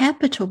the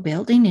Capitol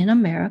building in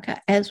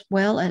America, as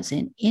well as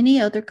in any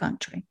other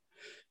country,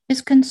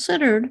 is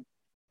considered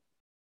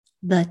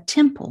the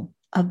temple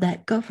of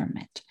that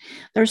government.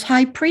 There's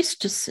high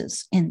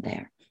priestesses in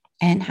there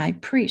and high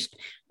priest.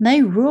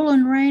 They rule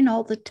and reign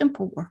all the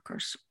temple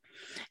workers.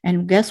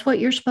 And guess what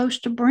you're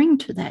supposed to bring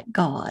to that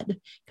God?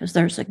 Because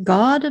there's a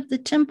God of the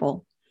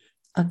temple,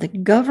 of the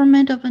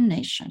government of a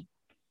nation,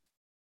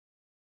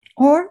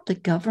 or the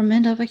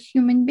government of a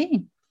human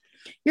being.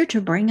 You're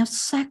to bring a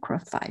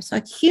sacrifice,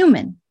 a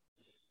human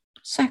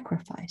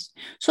sacrifice.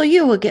 So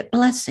you will get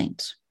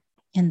blessings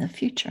in the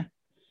future.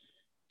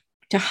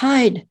 To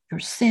hide your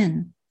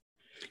sin,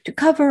 to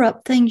cover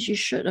up things you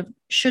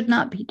should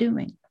not be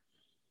doing,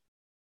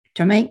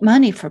 to make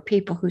money for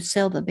people who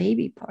sell the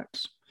baby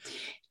parts.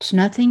 It's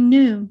nothing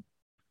new.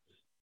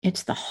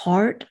 It's the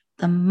heart,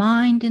 the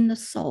mind, and the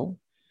soul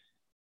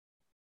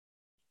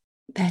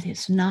that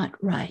is not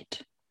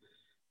right.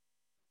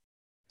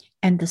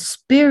 And the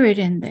spirit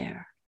in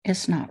there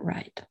is not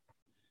right.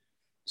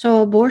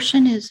 So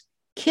abortion is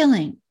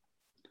killing,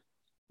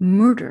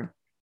 murder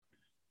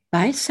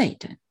by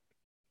Satan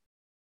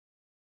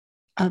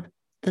of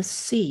the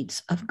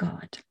seeds of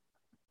God.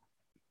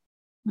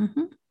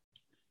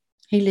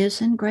 He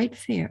lives in great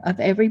fear of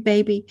every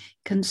baby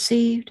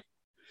conceived,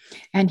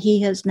 and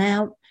he has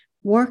now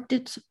worked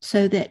it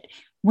so that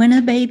when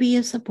a baby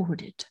is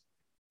aborted,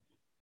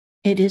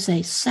 it is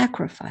a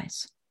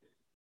sacrifice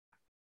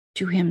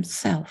to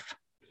himself.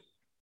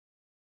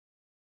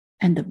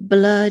 And the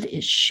blood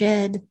is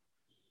shed.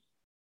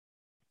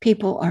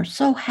 People are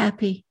so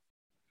happy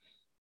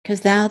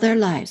because now their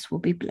lives will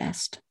be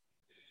blessed.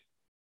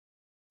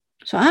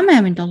 So I'm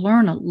having to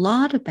learn a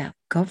lot about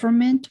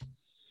government,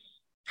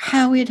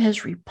 how it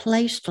has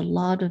replaced a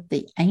lot of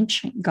the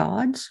ancient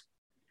gods,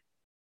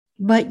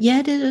 but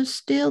yet it is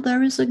still,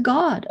 there is a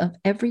God of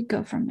every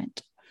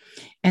government.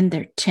 And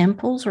their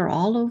temples are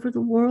all over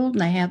the world,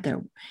 and they have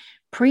their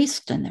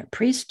priests and their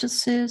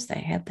priestesses.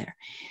 They have their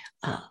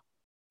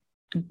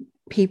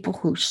people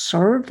who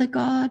serve the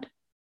God.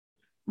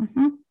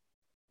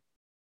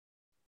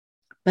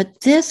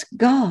 But this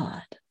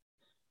God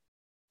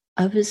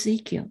of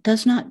Ezekiel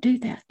does not do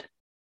that.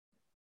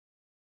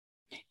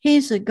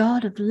 He's a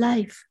God of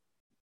life.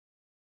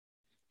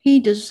 He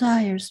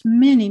desires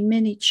many,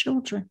 many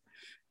children.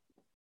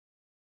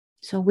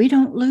 So we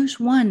don't lose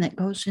one that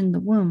goes in the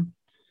womb.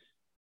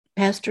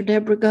 Pastor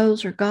Deborah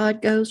goes, or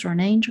God goes, or an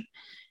angel,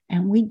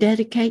 and we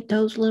dedicate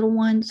those little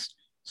ones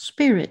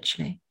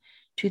spiritually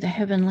to the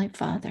Heavenly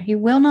Father. He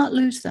will not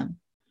lose them.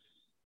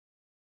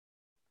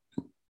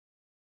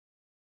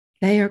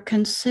 They are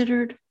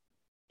considered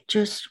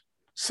just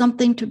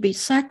something to be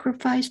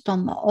sacrificed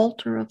on the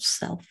altar of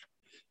self,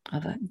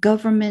 of a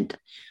government,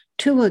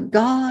 to a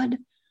God,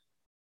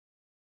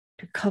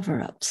 to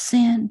cover up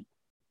sin.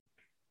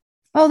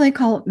 Oh, they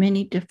call it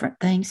many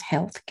different things,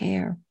 health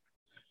care,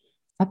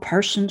 a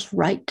person's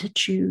right to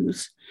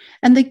choose.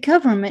 And the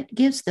government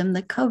gives them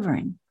the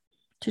covering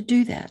to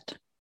do that.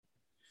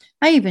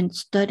 I even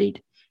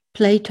studied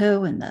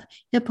Plato and the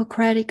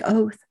Hippocratic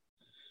Oath.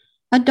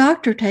 A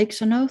doctor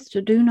takes an oath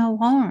to do no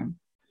harm.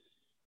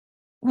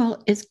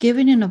 Well, is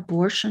giving an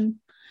abortion,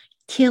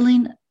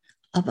 killing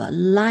of a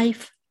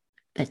life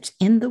that's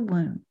in the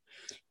womb,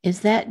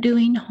 is that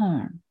doing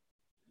harm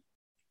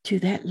to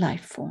that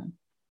life form?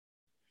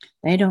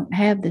 They don't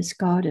have this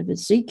God of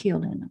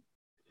Ezekiel in them.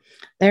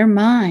 Their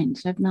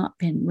minds have not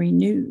been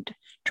renewed,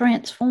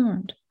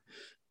 transformed.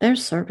 They're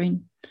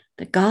serving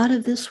the God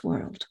of this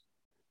world.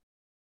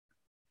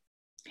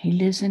 He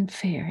lives in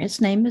fear.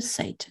 His name is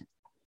Satan,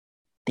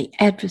 the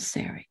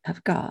adversary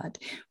of God.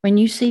 When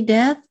you see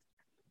death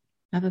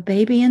of a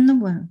baby in the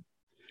womb,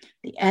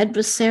 the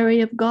adversary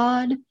of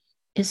God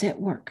is at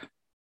work.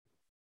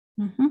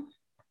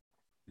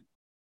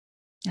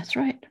 That's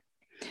right.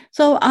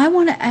 So I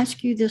want to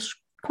ask you this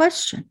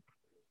question.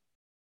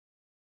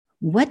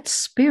 What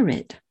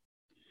spirit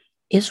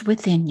is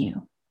within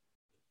you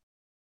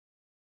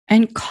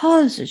and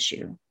causes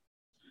you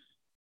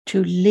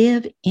to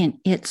live in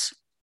its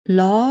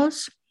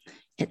laws,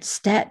 its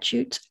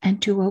statutes,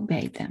 and to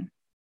obey them?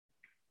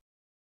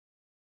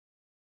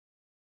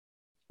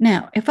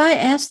 Now, if I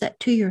ask that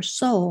to your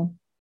soul,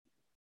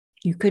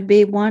 you could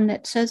be one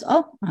that says,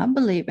 oh, I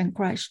believe in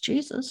Christ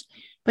Jesus,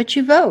 but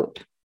you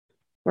vote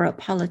for a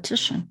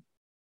politician.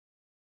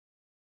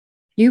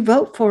 You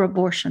vote for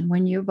abortion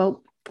when you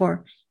vote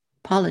for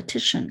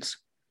politicians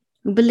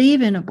who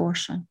believe in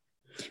abortion.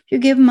 You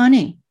give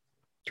money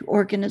to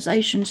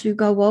organizations who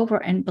go over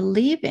and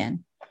believe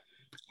in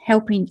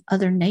helping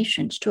other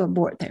nations to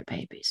abort their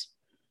babies.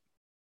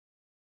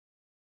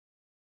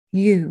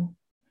 You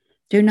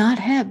do not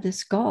have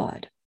this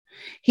God.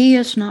 He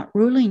is not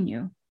ruling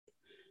you.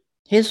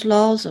 His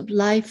laws of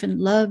life and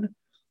love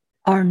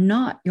are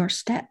not your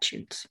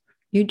statutes.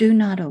 You do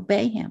not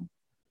obey him.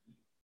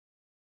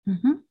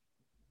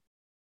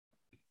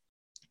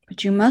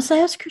 But you must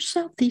ask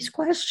yourself these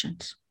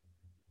questions.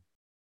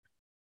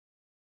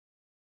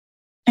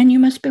 And you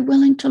must be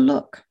willing to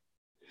look.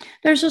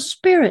 There's a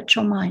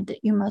spiritual mind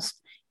that you must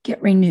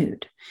get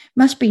renewed,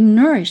 must be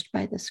nourished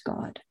by this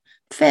God,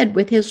 fed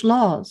with his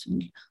laws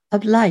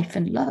of life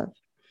and love.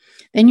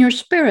 Then your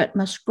spirit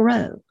must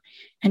grow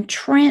and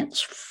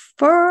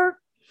transfer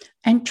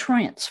and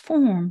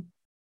transform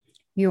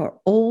your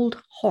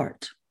old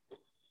heart.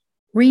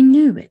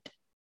 Renew it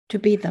to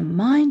be the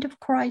mind of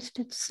Christ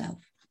itself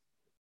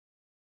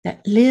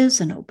that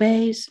lives and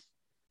obeys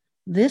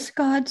this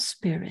God's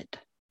Spirit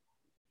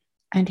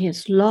and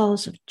his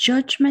laws of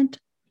judgment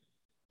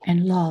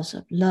and laws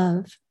of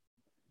love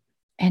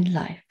and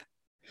life.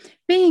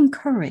 Be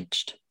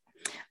encouraged.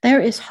 There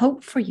is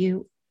hope for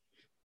you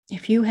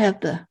if you have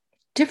the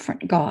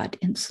different God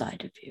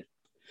inside of you,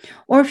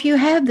 or if you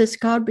have this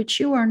God but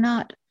you are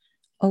not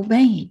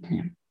obeying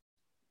him.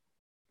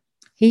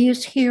 He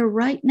is here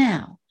right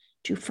now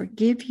to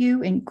forgive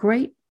you in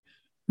great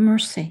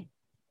mercy,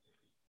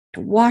 to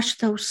wash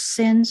those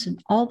sins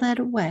and all that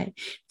away,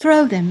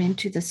 throw them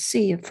into the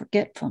sea of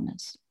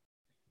forgetfulness.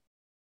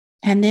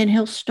 And then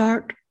he'll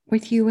start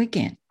with you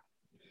again,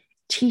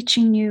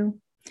 teaching you,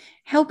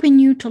 helping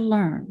you to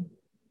learn.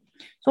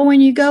 So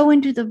when you go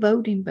into the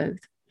voting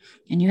booth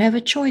and you have a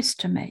choice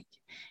to make,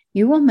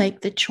 you will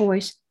make the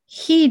choice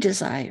he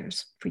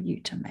desires for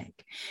you to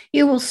make.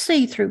 You will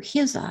see through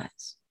his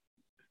eyes.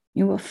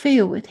 You will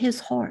feel with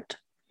his heart.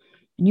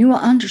 And you will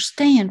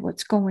understand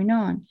what's going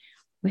on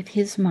with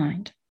his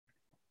mind.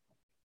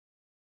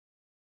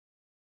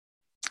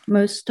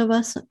 Most of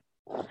us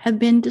have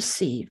been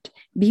deceived,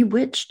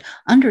 bewitched,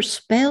 under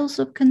spells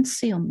of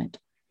concealment.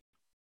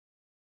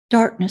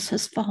 Darkness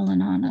has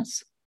fallen on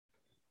us.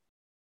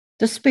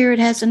 The spirit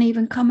hasn't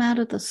even come out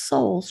of the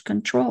soul's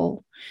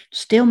control,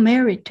 still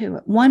married to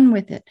it, one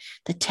with it,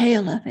 the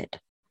tail of it.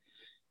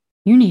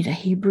 You need a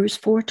Hebrews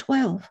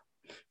 4:12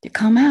 to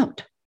come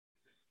out,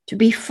 to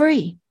be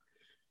free,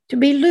 to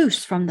be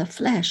loose from the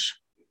flesh,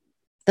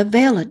 the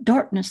veil of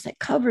darkness that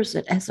covers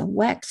it as a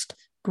waxed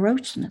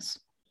grossness.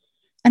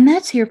 And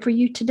that's here for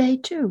you today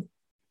too.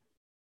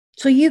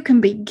 So you can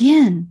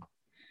begin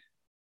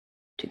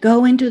to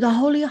go into the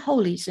Holy of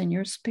Holies in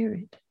your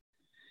spirit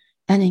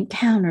and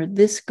encounter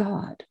this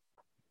God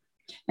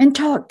and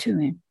talk to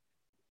him.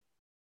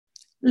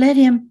 Let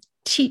him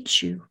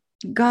teach you,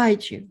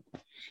 guide you,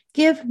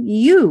 give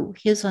you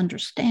his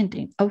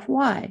understanding of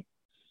why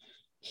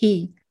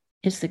he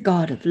is the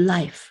God of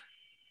life.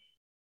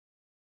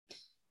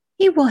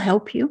 He will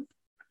help you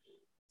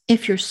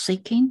if you're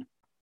seeking.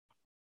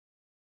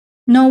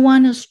 No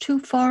one is too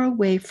far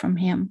away from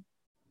him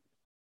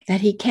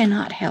that he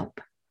cannot help.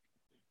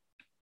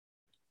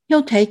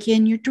 He'll take you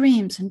in your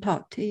dreams and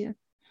talk to you.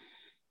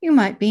 You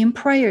might be in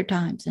prayer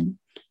times and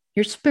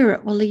your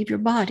spirit will leave your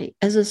body,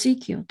 as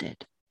Ezekiel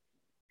did.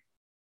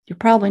 You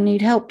probably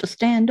need help to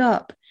stand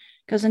up,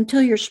 because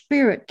until your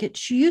spirit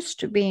gets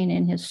used to being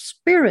in his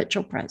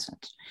spiritual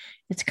presence,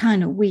 it's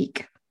kind of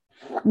weak.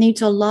 It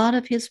needs a lot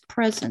of his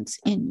presence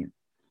in you.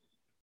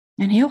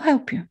 And he'll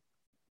help you.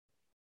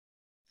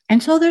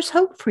 And so there's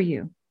hope for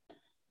you.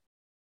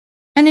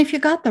 And if you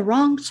got the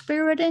wrong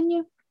spirit in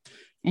you,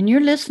 and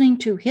you're listening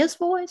to his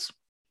voice,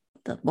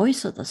 the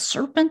voice of the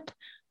serpent,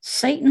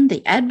 Satan,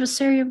 the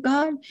adversary of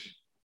God,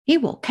 he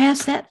will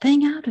cast that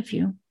thing out of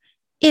you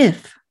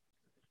if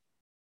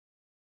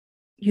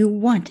you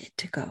want it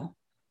to go.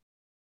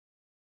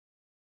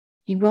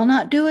 He will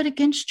not do it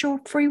against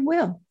your free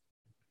will.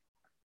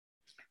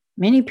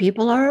 Many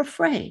people are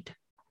afraid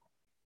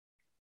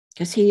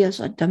because he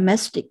is a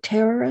domestic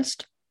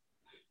terrorist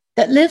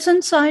that lives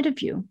inside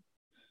of you.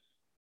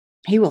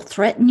 He will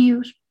threaten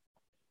you,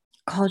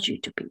 cause you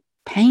to be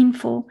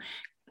painful,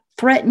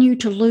 threaten you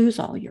to lose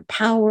all your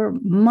power,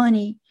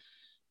 money,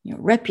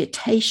 your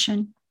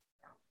reputation.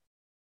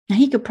 And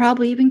he could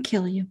probably even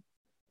kill you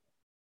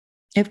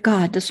if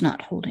God does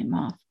not hold him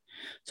off.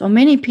 So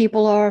many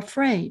people are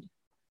afraid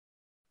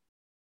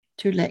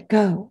to let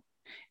go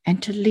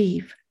and to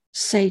leave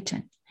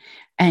Satan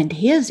and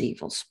his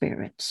evil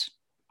spirits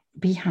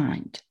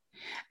behind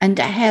and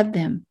to have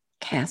them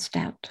cast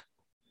out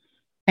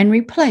and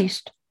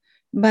replaced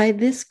by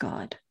this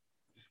God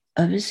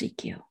of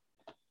Ezekiel.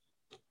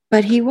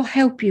 But he will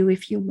help you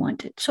if you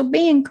want it. So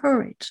be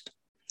encouraged.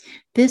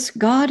 This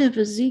God of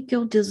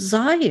Ezekiel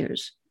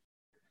desires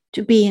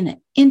to be in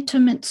an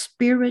intimate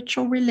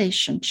spiritual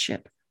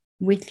relationship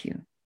with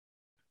you.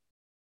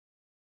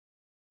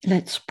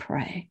 Let's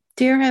pray.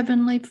 Dear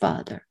Heavenly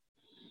Father,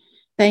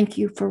 thank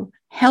you for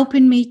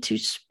helping me to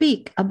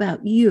speak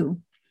about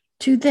you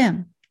to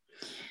them.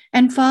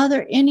 And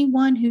Father,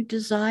 anyone who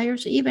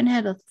desires, even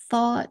had a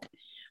thought,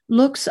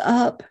 looks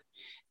up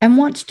and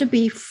wants to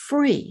be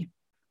free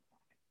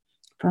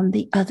from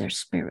the other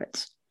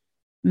spirits,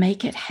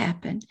 make it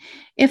happen.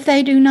 If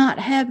they do not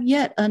have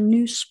yet a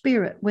new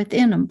spirit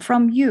within them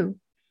from you,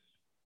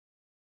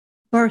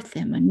 birth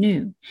them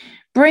anew.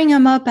 Bring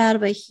them up out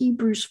of a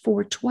Hebrews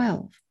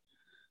 4:12.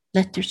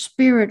 Let their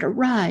spirit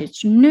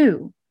arise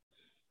new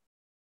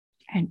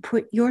and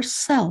put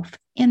yourself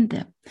in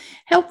them.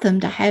 Help them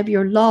to have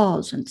your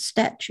laws and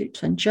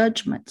statutes and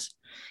judgments.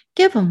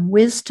 Give them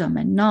wisdom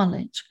and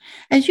knowledge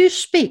as you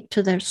speak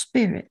to their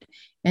spirit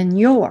in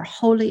your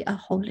holy of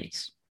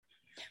holies.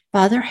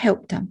 Father,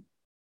 help them,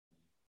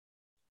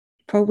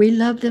 for we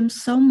love them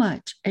so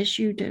much as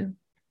you do.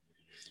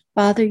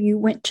 Father, you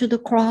went to the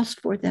cross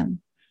for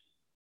them.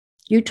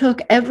 You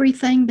took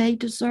everything they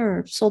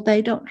deserve so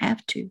they don't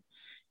have to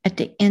at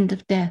the end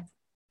of death.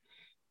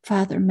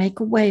 Father, make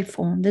a way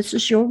for them. This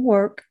is your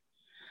work.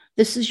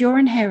 This is your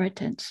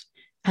inheritance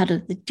out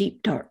of the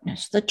deep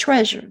darkness, the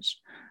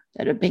treasures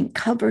that have been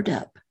covered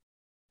up.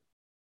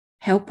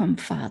 Help them,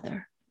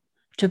 Father,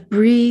 to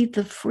breathe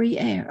the free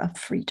air of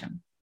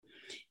freedom.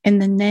 In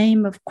the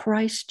name of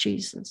Christ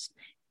Jesus,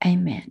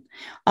 amen.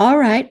 All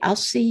right, I'll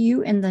see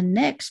you in the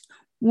next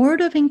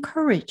word of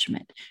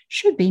encouragement.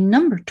 Should be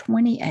number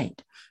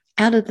 28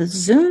 out of the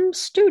Zoom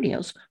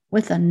studios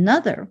with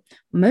another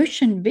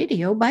motion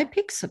video by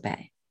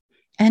Pixabay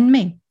and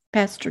me,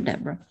 Pastor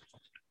Deborah.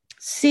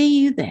 See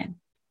you then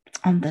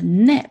on the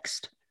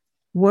next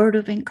word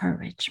of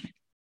encouragement.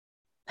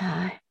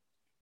 Bye.